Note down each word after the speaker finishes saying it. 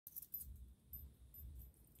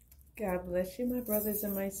God bless you, my brothers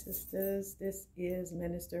and my sisters. This is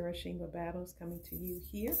Minister Rashima Battles coming to you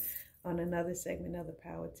here on another segment of The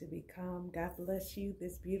Power to Become. God bless you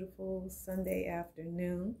this beautiful Sunday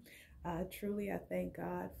afternoon. Truly, I thank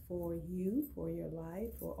God for you, for your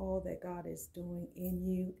life, for all that God is doing in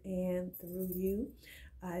you and through you.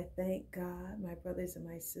 I thank God, my brothers and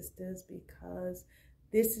my sisters, because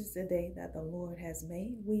this is the day that the Lord has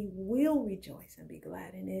made. We will rejoice and be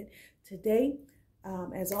glad in it. Today,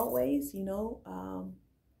 as always,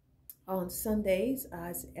 on Sundays,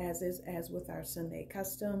 as with our Sunday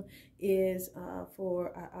custom, is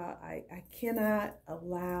I cannot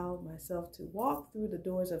allow myself to walk through the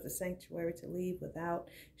doors of the sanctuary to leave without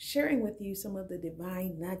sharing with you some of the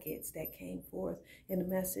divine nuggets that came forth in the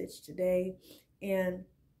message today. And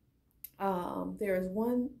there is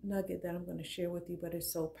one nugget that I'm going to share with you, but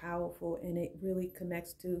it's so powerful and it really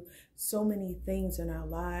connects to so many things in our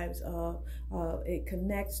lives. It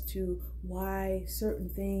connects to why certain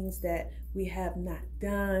things that we have not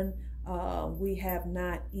done, we have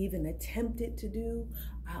not even attempted to do,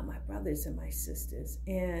 my brothers and my sisters.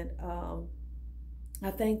 And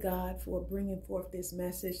I thank God for bringing forth this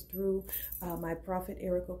message through my prophet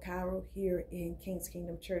Erica Caro here in King's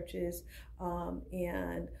Kingdom Churches.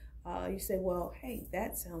 You say, well, hey,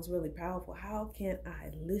 that sounds really powerful. How can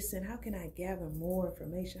I listen? How can I gather more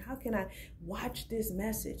information? How can I watch this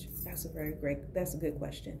message? That's a good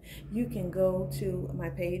question. You can go to my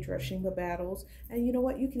page, Rashima Battles, and you know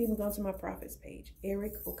what? You can even go to my prophet's page,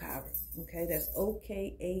 Eric Okauru. Okay, that's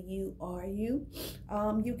Okauru.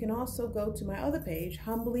 You can also go to my other page,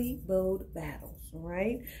 Humbly Bowed Battles. All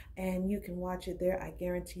right, and you can watch it there. I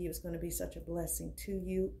guarantee you it's going to be such a blessing to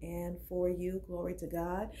you and for you. Glory to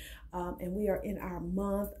God. And we are in our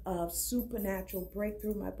month of supernatural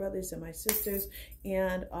breakthrough, my brothers and my sisters.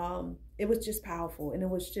 And it was just powerful. And it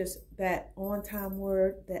was just that on-time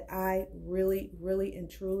word that I really, really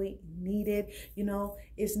and truly needed. You know,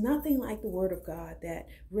 it's nothing like the word of God that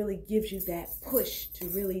really gives you that push to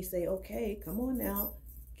really say, okay, come on now,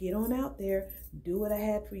 get on out there, do what I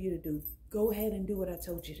had for you to do. Go ahead and do what I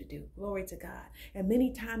told you to do. Glory to God. And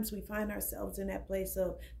many times we find ourselves in that place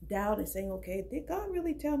of doubt and saying, okay, did God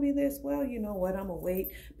really tell me this? Well, you know what? I'm going to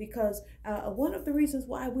wait. Because one of the reasons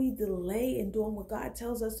why we delay in doing what God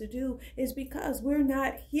tells us to do is because we're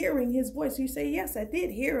not hearing his voice. You say, yes, I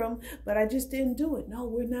did hear him, but I just didn't do it. No,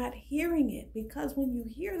 we're not hearing it. Because when you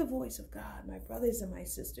hear the voice of God, my brothers and my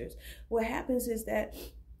sisters, what happens is that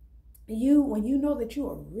when you know that you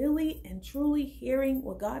are really and truly hearing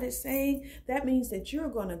what God is saying, that means that you're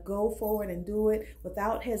going to go forward and do it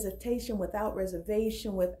without hesitation, without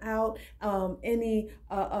reservation, without any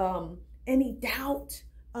doubt.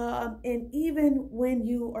 And even when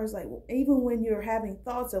even when you're having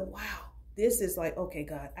thoughts of, wow, this is like, okay,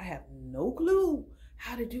 God, I have no clue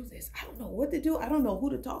how to do this. I don't know what to do. I don't know who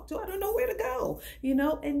to talk to. I don't know where to go, you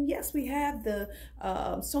know. And yes, we have the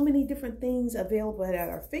so many different things available at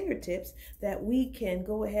our fingertips that we can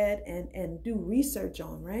go ahead and do research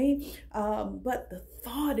on, right? But the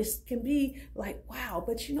thought can be like, wow.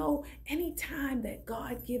 But you know, anytime that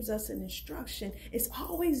God gives us an instruction, it's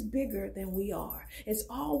always bigger than we are. It's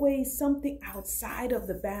always something outside of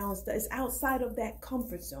the bounds. It's outside of that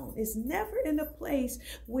comfort zone. It's never in a place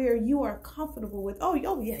where you are comfortable with, oh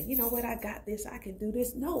yeah, you know what? I got this. I can do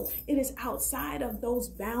this. No, it is outside of those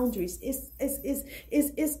boundaries. It's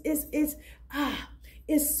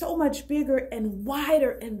so much bigger and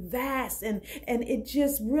wider and vast. And it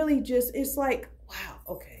just really it's like, wow,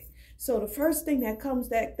 okay. So the first thing that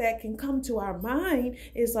can come to our mind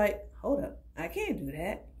is like, hold up, I can't do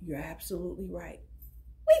that. You're absolutely right.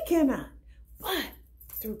 We cannot, but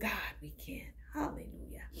through God we can. Hallelujah.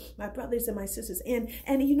 My brothers and my sisters. And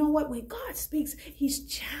you know what? When God speaks, he's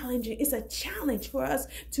challenging. It's a challenge for us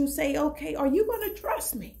to say, okay, are you going to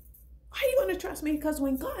trust me? Are you going to trust me? Because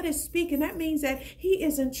when God is speaking, that means that he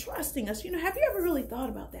is entrusting us. You know, have you ever really thought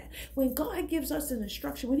about that? When God gives us an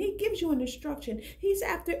instruction, when he gives you an instruction, he's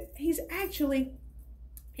actually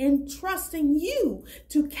entrusting you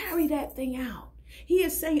to carry that thing out. He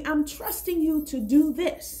is saying, I'm trusting you to do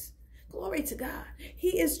this. Glory to God.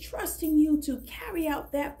 He is trusting you to carry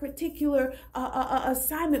out that particular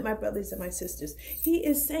assignment, my brothers and my sisters. He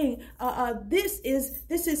is saying, this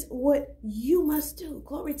is what you must do.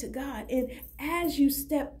 Glory to God. And as you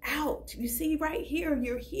step out, you see right here,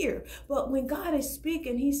 you're here. But when God is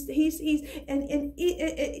speaking,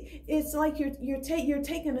 it's like you're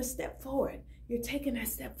taking a step forward. You're taking that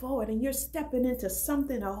step forward and you're stepping into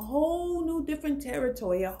something, a whole new different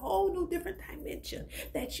territory, a whole new different dimension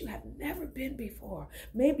that you have never been before.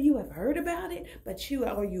 Maybe you have heard about it, but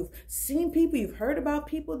you've seen people, you've heard about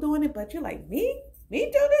people doing it, but you're like, me? Me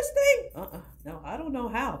do this thing? No, I don't know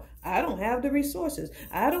how. I don't have the resources.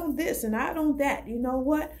 I don't this and I don't that. You know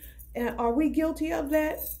what? And are we guilty of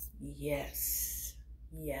that? Yes.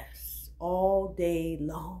 Yes. All day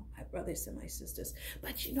long, my brothers and my sisters.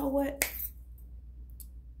 But you know what?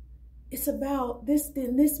 It's about this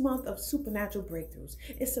in this month of supernatural breakthroughs.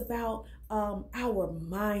 It's about our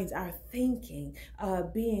minds, our thinking,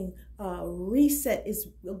 being reset. Is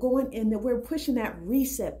going in that we're pushing that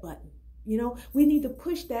reset button. You know, we need to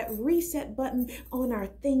push that reset button on our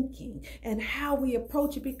thinking and how we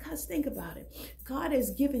approach it, because think about it. God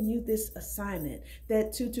has given you this assignment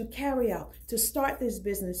that to carry out, to start this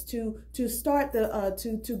business, to start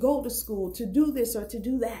to go to school, to do this or to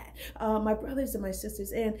do that. My brothers and my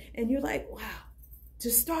sisters, and you're like, wow,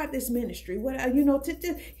 to start this ministry. What you know,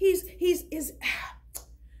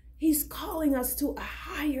 He's calling us to a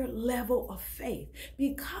higher level of faith,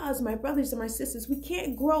 because, my brothers and my sisters, we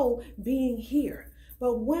can't grow being here.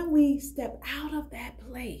 But when we step out of that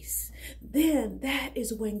place, then that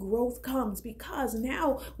is when growth comes, because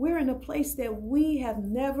now we're in a place that we have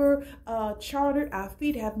never chartered, our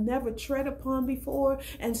feet have never tread upon before.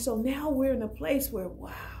 And so now we're in a place where,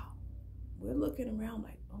 wow, we're looking around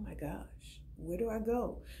like, oh my gosh. Where do I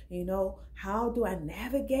go? You know, how do I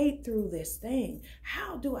navigate through this thing?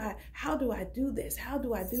 How do I do this? How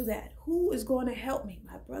do I do that? Who is going to help me?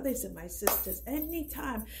 My brothers and my sisters,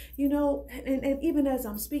 anytime, you know, and even as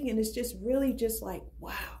I'm speaking, it's just really just like,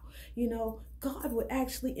 wow, you know, God would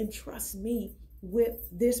actually entrust me with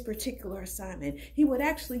this particular assignment. He would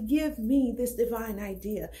actually give me this divine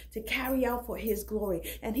idea to carry out for his glory.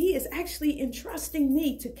 And he is actually entrusting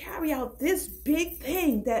me to carry out this big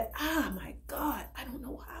thing that, my God, I don't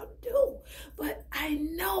know how to do, but I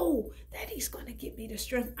know that he's going to give me the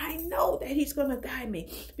strength. I know that he's going to guide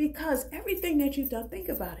me, because everything that you've done, think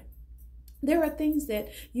about it. There are things that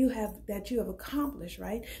you have accomplished,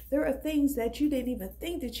 right? There are things that you didn't even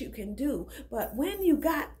think that you can do. But when you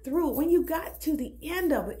got through, when you got to the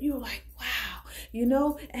end of it, you're like, wow, you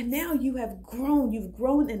know, and now you have grown. You've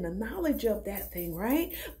grown in the knowledge of that thing,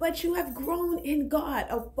 right? But you have grown in God.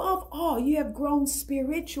 Above all, you have grown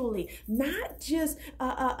spiritually, not just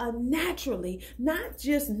naturally, not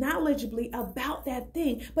just knowledgeably about that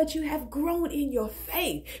thing, but you have grown in your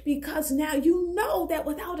faith, because now you know that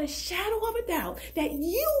without a shadow of a doubt that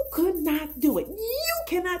you could not do it. You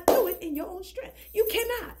cannot do it in your own strength. You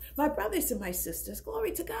cannot. My brothers and my sisters,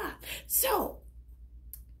 glory to God. So,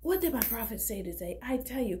 what did my prophet say today? I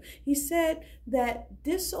tell you, he said that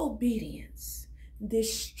disobedience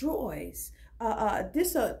destroys. He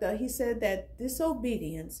said that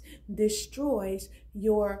disobedience destroys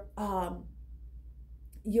your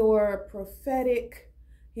prophetic.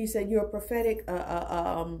 He said your prophetic.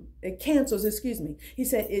 It cancels. Excuse me. He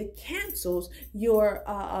said it cancels your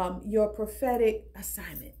prophetic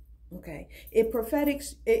assignment. Okay, your prophetic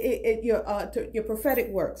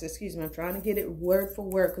works. Excuse me, I'm trying to get it word for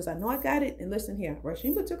word, because I know I got it. And listen here,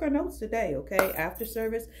 Rashima took her notes today. Okay, after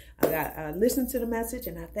service, I listened to the message,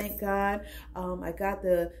 and I thank God. I got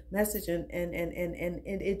the message, and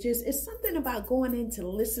it's something about going in to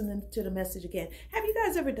listening to the message again. Have you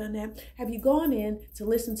guys ever done that? Have you gone in to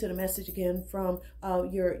listen to the message again from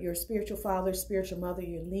your spiritual father, spiritual mother,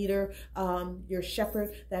 your leader, your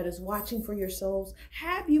shepherd that is watching for your souls?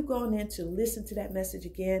 Have you gone in to listen to that message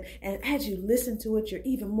again, and as you listen to it, you're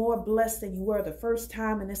even more blessed than you were the first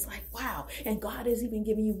time, and it's like, wow, and God is even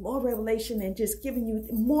giving you more revelation and just giving you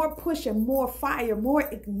more push and more fire, more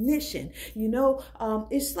ignition, you know?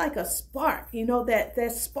 It's like a spark, you know, that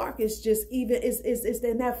spark is just even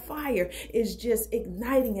then that fire is just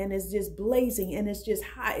igniting, and it's just blazing, and it's just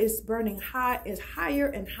high, it's burning high, it's higher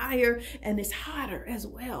and higher, and it's hotter as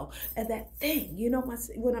well. And that thing, you know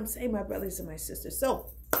what I'm saying, my brothers and my sisters.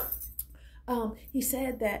 So he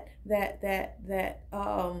said that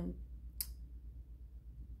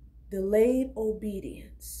delayed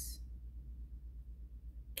obedience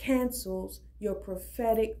cancels your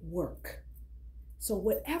prophetic work. So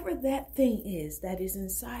whatever that thing is that is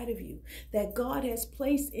inside of you, that God has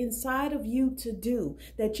placed inside of you to do,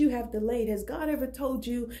 that you have delayed, has God ever told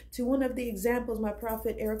you to, one of the examples my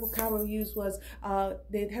prophet Eric Cairo used was,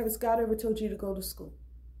 has God ever told you to go to school?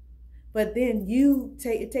 But then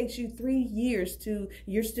it takes you 3 years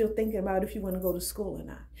you're still thinking about if you want to go to school or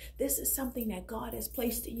not. This is something that God has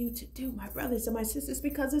placed in you to do, my brothers and my sisters,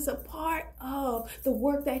 because it's a part of the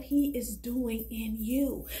work that he is doing in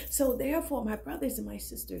you. So therefore, my brothers and my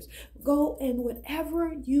sisters, go and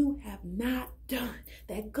whatever you have not done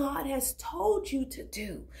that God has told you to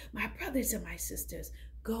do, my brothers and my sisters,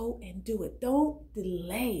 Go and do it. Don't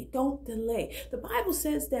delay. Don't delay. The Bible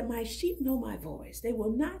says that my sheep know my voice. They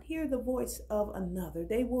will not hear the voice of another.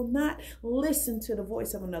 They will not listen to the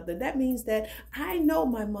voice of another. That means that I know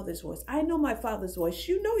my mother's voice. I know my father's voice.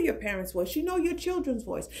 You know your parents' voice. You know your children's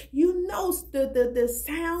voice. You know the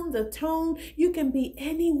sound, the tone. You can be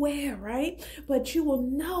anywhere, right? But you will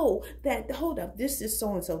know that, hold up, this is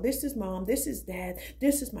so-and-so. This is mom. This is dad.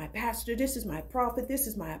 This is my pastor. This is my prophet. This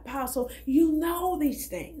is my apostle. You know these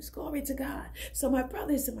things. Glory to God. So my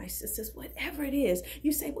brothers and my sisters, whatever it is,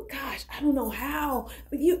 you say, well, gosh, I don't know how.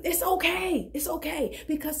 It's okay. It's okay.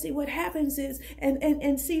 Because see, what happens is,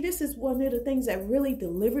 and see, this is one of the things that really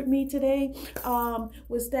delivered me today,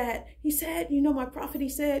 was that he said, my prophet, he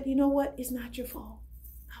said, you know what? It's not your fault.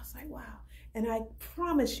 I was like, wow. And I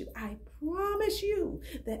promise you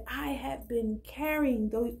that I have been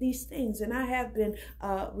carrying these things, and I have been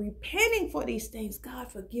repenting for these things.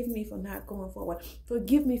 God, forgive me for not going forward.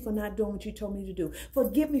 Forgive me for not doing what you told me to do.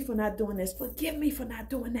 Forgive me for not doing this. Forgive me for not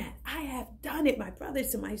doing that. I have done it, my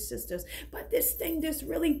brothers and my sisters. But this thing just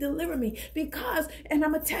really delivered me because, and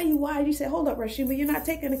I'm going to tell you why. You say, hold up, Rashima, you're not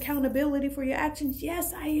taking accountability for your actions.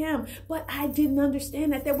 Yes, I am. But I didn't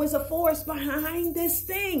understand that there was a force behind this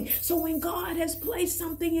thing. So when God has placed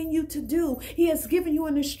something in you to do, he has given you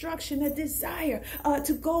an instruction, a desire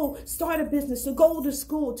to go start a business, to go to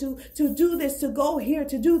school, to do this, to go here,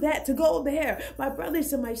 to do that, to go there. My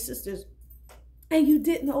brothers and my sisters, and you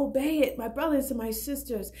didn't obey it, my brothers and my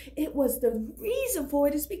sisters, it was the reason for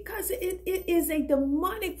it is because it is a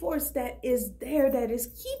demonic force that is there that is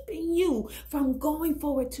keeping you from going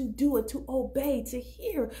forward to do it, to obey, to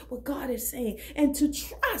hear what God is saying, and to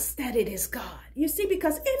trust that it is God. You see,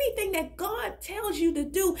 because anything that God tells you to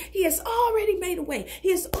do, he has already made a way.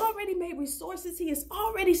 He has already made resources. He has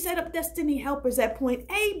already set up destiny helpers at point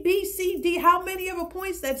A, B, C, D, how many of the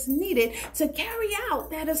points that's needed to carry out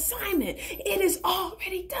that assignment. It is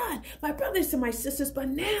already done, my brothers and my sisters. But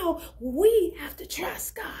now we have to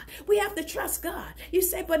trust God. We have to trust God. You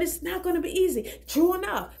say, but it's not going to be easy. True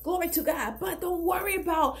enough. Glory to God. But don't worry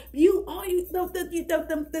about you.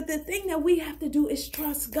 The thing that we have to do is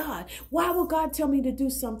trust God. Why would God tell me to do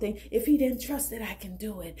something if he didn't trust that I can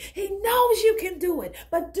do it? He knows you can do it.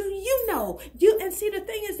 But do you know? And see, the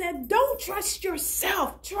thing is that don't trust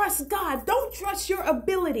yourself. Trust God. Don't trust your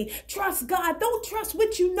ability. Trust God. Don't trust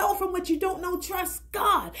what you know from what you don't know. Trust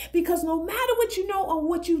God. Because no matter what you know or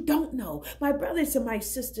what you don't know, my brothers and my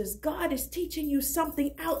sisters, God is teaching you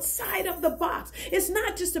something outside of the box. It's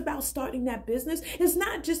not just about starting that business. It's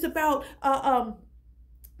not just about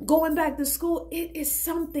going back to school. It is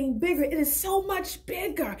something bigger. It is so much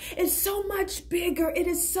bigger. It's so much bigger. It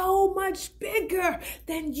is so much bigger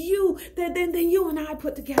than you and I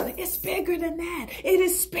put together. It's bigger than that. It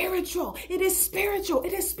is spiritual. It is spiritual.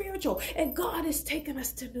 It is spiritual. And God is taking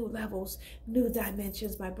us to new levels, new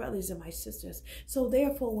dimensions, my brothers and my sisters. So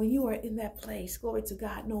therefore, when you are in that place, glory to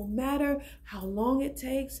God, no matter how long it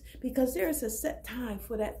takes, because there is a set time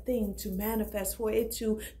for that thing to manifest, for it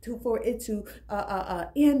to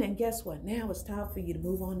end. And guess what? Now it's time for you to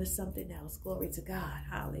move on to something else. Glory to God.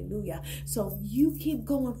 Hallelujah. So you keep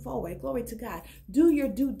going forward. Glory to God. Do your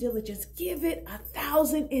due diligence. Give it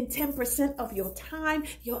 1,010% of your time,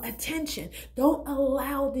 your attention. Don't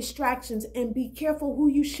allow distractions, and be careful who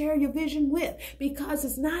you share your vision with, because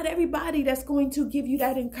it's not everybody that's going to give you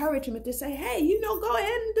that encouragement to say, hey, go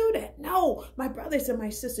ahead and do that. No, my brothers and my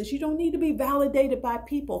sisters, you don't need to be validated by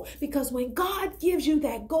people, because when God gives you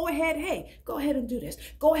that, go ahead and do this.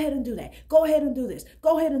 Go ahead and do that. Go ahead and do this.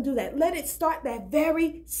 Go ahead and do that. Let it start that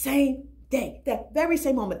very same day, that very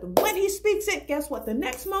same moment. When he speaks it, guess what? The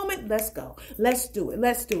next moment, let's go. Let's do it.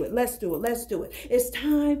 Let's do it. Let's do it. Let's do it. It's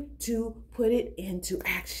time to put it into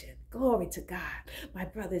action. Glory to God. My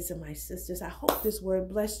brothers and my sisters, I hope this word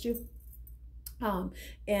blessed you.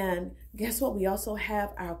 And guess what? We also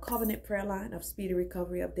have our covenant prayer line of speedy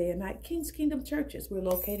recovery of day and night. King's Kingdom Churches. We're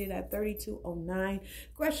located at 3209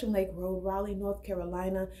 Gresham Lake Road, Raleigh, North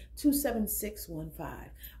Carolina,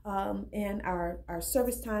 27615. And our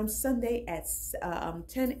service time Sunday at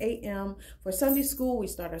 10 a.m. For Sunday school, we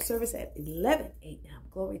start our service at 11 a.m.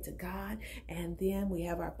 Glory to God. And then we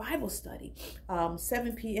have our Bible study,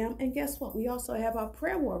 7 p.m. And guess what? We also have our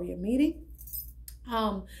prayer warrior meeting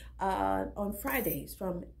on Fridays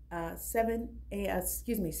from 7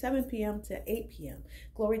 p.m. to 8 p.m.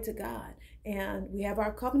 Glory to God. And we have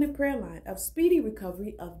our covenant prayer line of speedy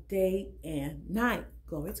recovery of day and night.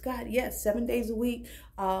 Glory to God. Yes, 7 days a week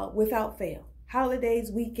without fail.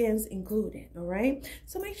 Holidays, weekends included. All right.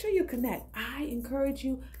 So make sure you connect. I encourage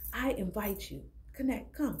you. I invite you.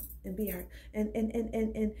 connect, come and be our,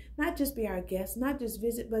 and not just be our guest, not just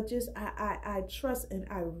visit, but just, I trust and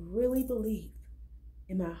I really believe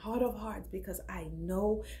in my heart of hearts, because I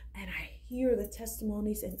know and I hear the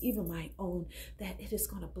testimonies and even my own, that it is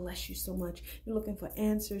going to bless you so much. You're looking for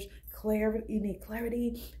answers, clarity, you need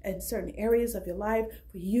clarity in certain areas of your life,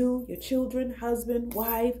 for you, your children, husband,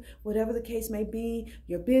 wife, whatever the case may be,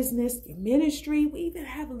 your business, your ministry. We even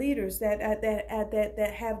have leaders that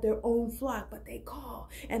have their own flock, but they call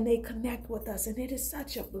and they connect with us, and it is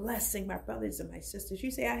such a blessing, my brothers and my sisters.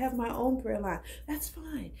 You say, I have my own prayer line. That's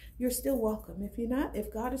fine. You're still welcome. If you're not,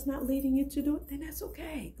 if God is not leading you to do it, then that's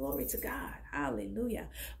okay. Glory to God. Hallelujah.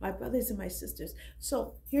 My brothers and my sisters.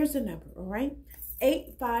 So here's the number, all right?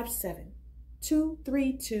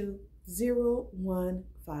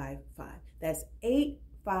 857-232-0155. That's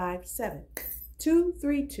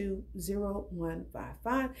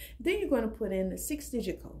 857-232-0155. Then you're going to put in the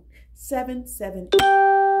 6-digit code,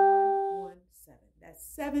 778117. That's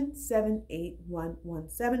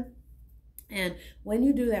 778117. And when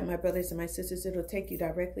you do that, my brothers and my sisters, it'll take you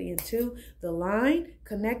directly into the line,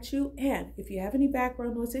 connect you. And if you have any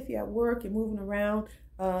background noise, if you're at work, you're moving around,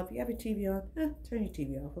 if you have your TV on, turn your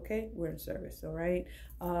TV off, okay? We're in service, all right?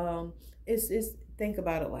 Think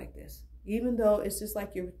about it like this. Even though it's just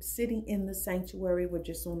like you're sitting in the sanctuary, we're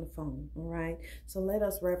just on the phone, all right? So let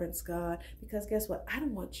us reverence God, because guess what? I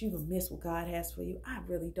don't want you to miss what God has for you. I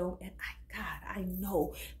really don't. And I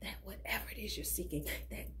know that whatever it is you're seeking,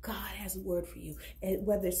 that God has a word for you. And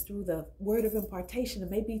whether it's through the word of impartation, it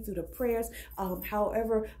may be through the prayers,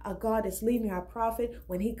 however God is leading our prophet.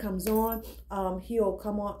 When he comes on, he'll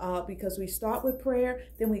come on because we start with prayer,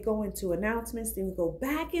 then we go into announcements, then we go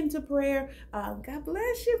back into prayer. God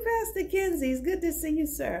bless you, Pastor Kinsey. It's good to see you,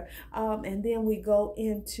 sir. And then we go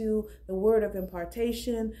into the word of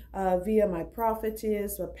impartation via my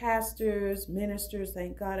prophetess, or pastors, ministers.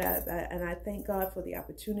 Thank God. And I thank God for the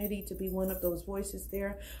opportunity to be one of those voices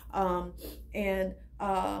there. And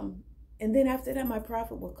then after that, my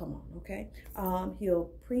prophet will come on, okay?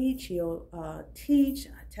 He'll preach, he'll teach.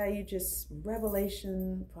 I tell you, just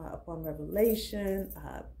revelation upon revelation,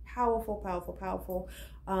 powerful, powerful, powerful.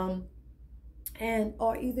 Or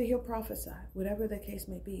either he'll prophesy, whatever the case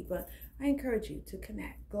may be. But I encourage you to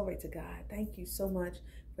connect. Glory to God. Thank you so much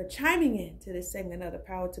for chiming in to this segment of The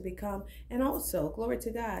Power to Become. And also, glory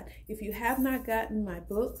to God, if you have not gotten my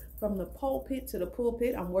book, From the Pulpit to the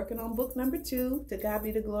Pulpit, I'm working on book number 2. To God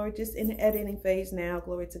be the glory, just in the editing phase now.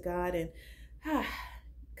 Glory to God. And God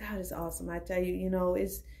is awesome. I tell you,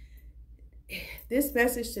 this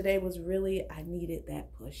message today was really, I needed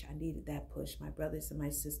that push. I needed that push, my brothers and my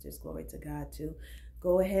sisters. Glory to God, too.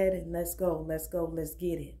 Go ahead and let's go. Let's go. Let's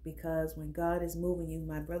get it. Because when God is moving you,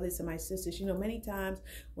 my brothers and my sisters, many times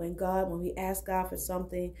when we ask God for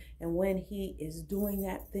something, and when he is doing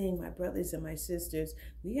that thing, my brothers and my sisters,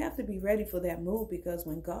 we have to be ready for that move, because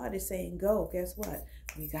when God is saying go, guess what?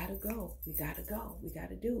 We got to go. We got to go. We got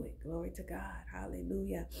to do it. Glory to God.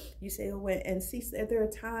 Hallelujah. You say, there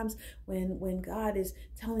are times when God is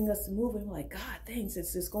telling us to move, and we're like, God, thanks,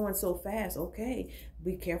 it's just going so fast. Okay,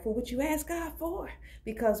 be careful what you ask God for,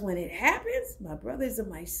 because when it happens, my brothers and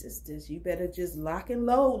my sisters, you better just lock and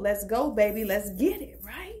load. Let's go, baby. Let's get it,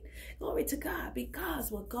 right? Glory to God,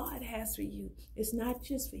 because what God has for you is not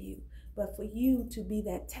just for you, but for you to be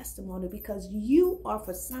that testimony, because you are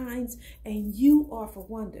for signs and you are for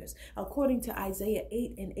wonders. According to Isaiah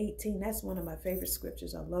 8:18, that's one of my favorite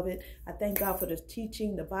scriptures. I love it. I thank God for the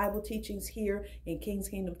teaching, the Bible teachings here in King's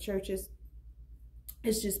Kingdom Churches.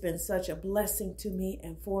 It's just been such a blessing to me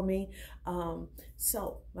and for me.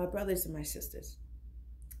 So, my brothers and my sisters,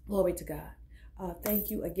 glory to God. Thank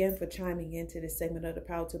you again for chiming into this segment of The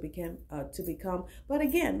Power to Become. But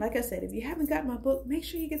again, like I said, if you haven't got my book, make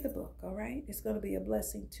sure you get the book, all right? It's going to be a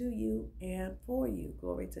blessing to you and for you.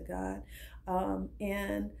 Glory to God.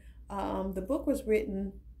 The book was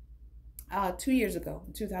written 2 years ago,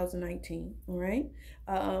 in 2019, all right?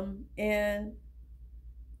 And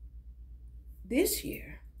this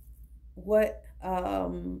year, what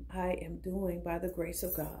I am doing by the grace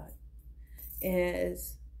of God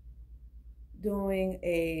is doing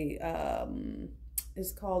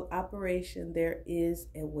it's called Operation There Is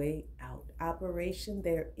a Way Out. Operation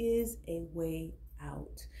There Is a Way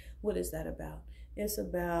Out. What is that about? It's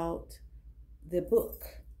about the book.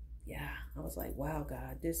 Yeah, I was like, wow,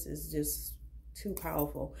 God, this is just too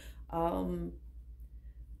powerful. I'm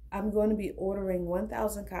going to be ordering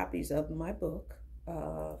 1,000 copies of my book,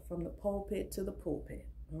 From the Pulpit to the Pulpit,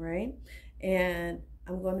 all right? And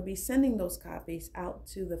I'm going to be sending those copies out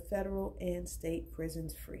to the federal and state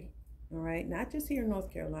prisons free. All right. Not just here in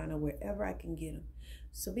North Carolina, wherever I can get them.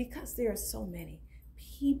 So because there are so many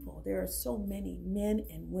people, there are so many men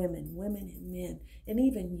and women, women and men, and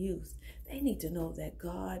even youth. They need to know that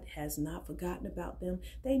God has not forgotten about them.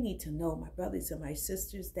 They need to know, my brothers and my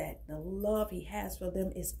sisters, that the love he has for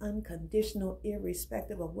them is unconditional,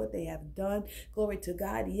 irrespective of what they have done. Glory to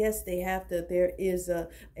God. Yes, they have to, there is a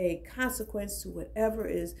consequence to whatever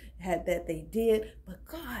that they did, but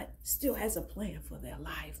God still has a plan for their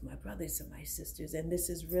life, my brothers and my sisters. And this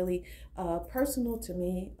is really personal to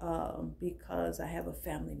me because I have a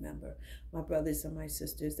family member, my brothers and my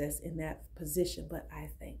sisters, that's in that position. But I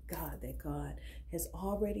thank God that God has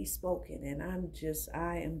already spoken, and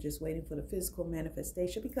I am just waiting for the physical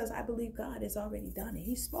manifestation, because I believe God has already done it.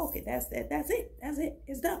 He spoke it. That's it.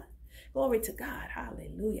 It's done. Glory to God.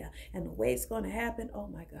 Hallelujah. And the way it's going to happen, oh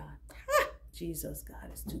my God. Jesus,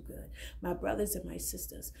 God is too good. My brothers and my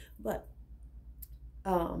sisters. But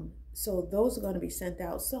so those are going to be sent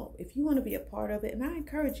out. So if you want to be a part of it, and I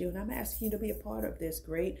encourage you, and I'm asking you to be a part of this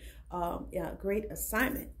great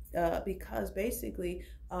assignment, because basically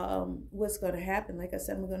what's going to happen, like I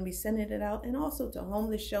said, we're going to be sending it out, and also to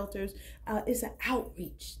homeless shelters. It's an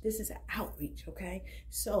outreach. This is an outreach, okay?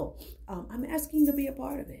 So I'm asking you to be a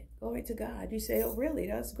part of it. Glory to God. You say, oh, really?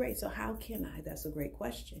 That's great. So how can I? That's a great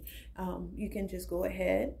question. You can just go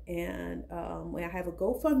ahead and I have a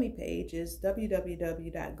GoFundMe page. Is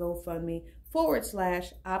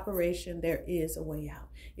www.gofundme.com/Operation There Is a Way Out.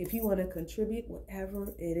 If you want to contribute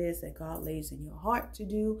whatever it is that God lays in your heart to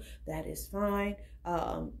do, that is fine.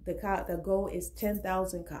 The goal is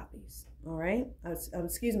 10,000 copies. All right.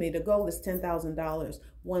 Excuse me. The goal is $10,000,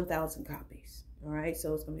 1,000 copies. All right.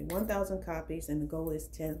 So it's going to be 1,000 copies, and the goal is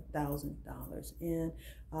 $10,000. And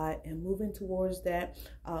I am moving towards that.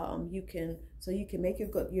 You can make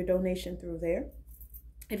your donation through there.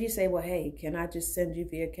 If you say, well, hey, can I just send you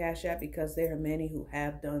via Cash App? Because there are many who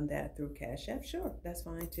have done that through Cash App. Sure, that's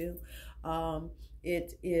fine too.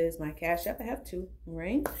 It is my Cash App. I have two,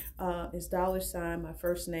 right? It's $, my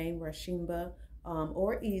first name, Rashimba,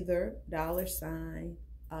 or either $,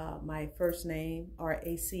 my first name,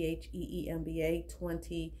 RACHEEMBA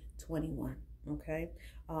 2021. Okay.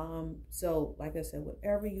 So like I said,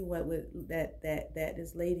 whatever you want with that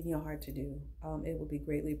is laid in your heart to do, it will be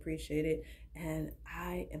greatly appreciated. And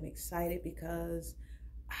I am excited because,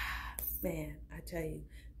 man, I tell you,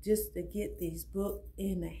 just to get these books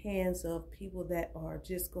in the hands of people that are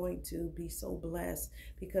just going to be so blessed,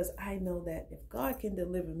 because I know that if God can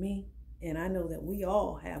deliver me, and I know that we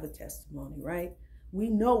all have a testimony, right? We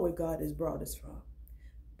know where God has brought us from,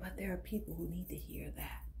 but there are people who need to hear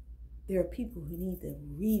that. There are people who need to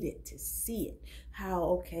read it, to see it,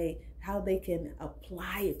 how they can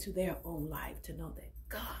apply it to their own life, to know that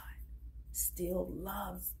God still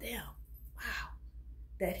loves them. Wow.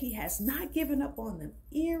 That he has not given up on them,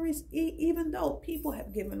 even though people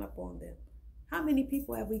have given up on them. How many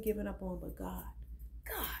people have we given up on but God?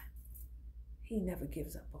 God, he never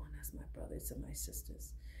gives up on us, my brothers and my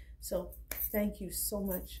sisters. So thank you so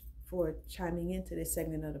much for chiming into this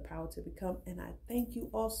segment of The Power to Become. And I thank you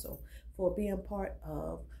also for being part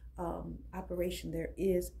of Operation There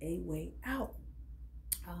Is a Way Out.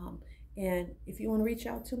 And if you want to reach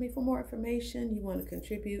out to me for more information, you want to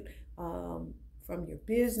contribute from your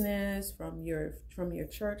business, from your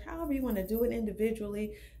church, however you want to do it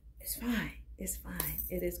individually, it's fine. It's fine.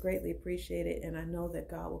 It is greatly appreciated. And I know that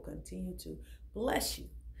God will continue to bless you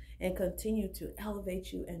and continue to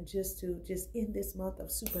elevate you, and just in this month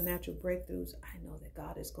of supernatural breakthroughs, I know that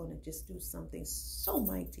God is going to just do something so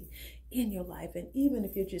mighty in your life. And even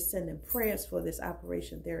if you're just sending prayers for this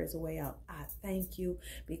operation, There Is a Way Out, I thank you,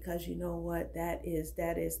 because you know what that is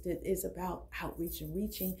about outreach and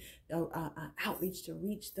reaching, outreach to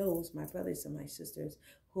reach those, my brothers and my sisters,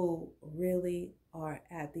 who really are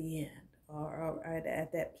at the end, or are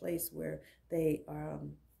at that place where they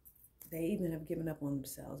even have given up on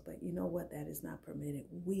themselves. But you know what? That is not permitted.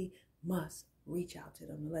 We must reach out to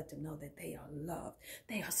them and let them know that they are loved.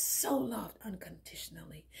 They are so loved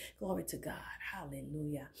unconditionally. Glory to God.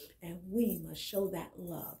 Hallelujah. And we must show that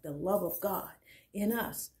love, the love of God in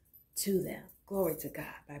us, to them. Glory to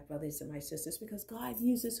God, my brothers and my sisters, because God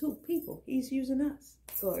uses who? People. He's using us.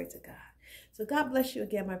 Glory to God. So God bless you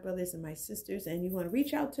again, my brothers and my sisters. And you want to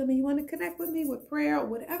reach out to me, you want to connect with me with prayer or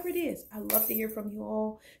whatever it is, I love to hear from you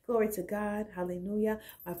all. Glory to God. Hallelujah.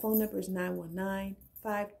 My phone number is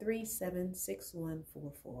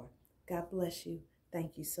 919-537-6144. God bless you.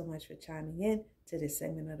 Thank you so much for chiming in to this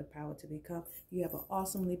segment of The Power to Become. You have an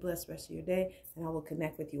awesomely blessed rest of your day, and I will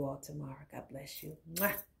connect with you all tomorrow. God bless you.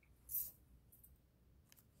 Mwah.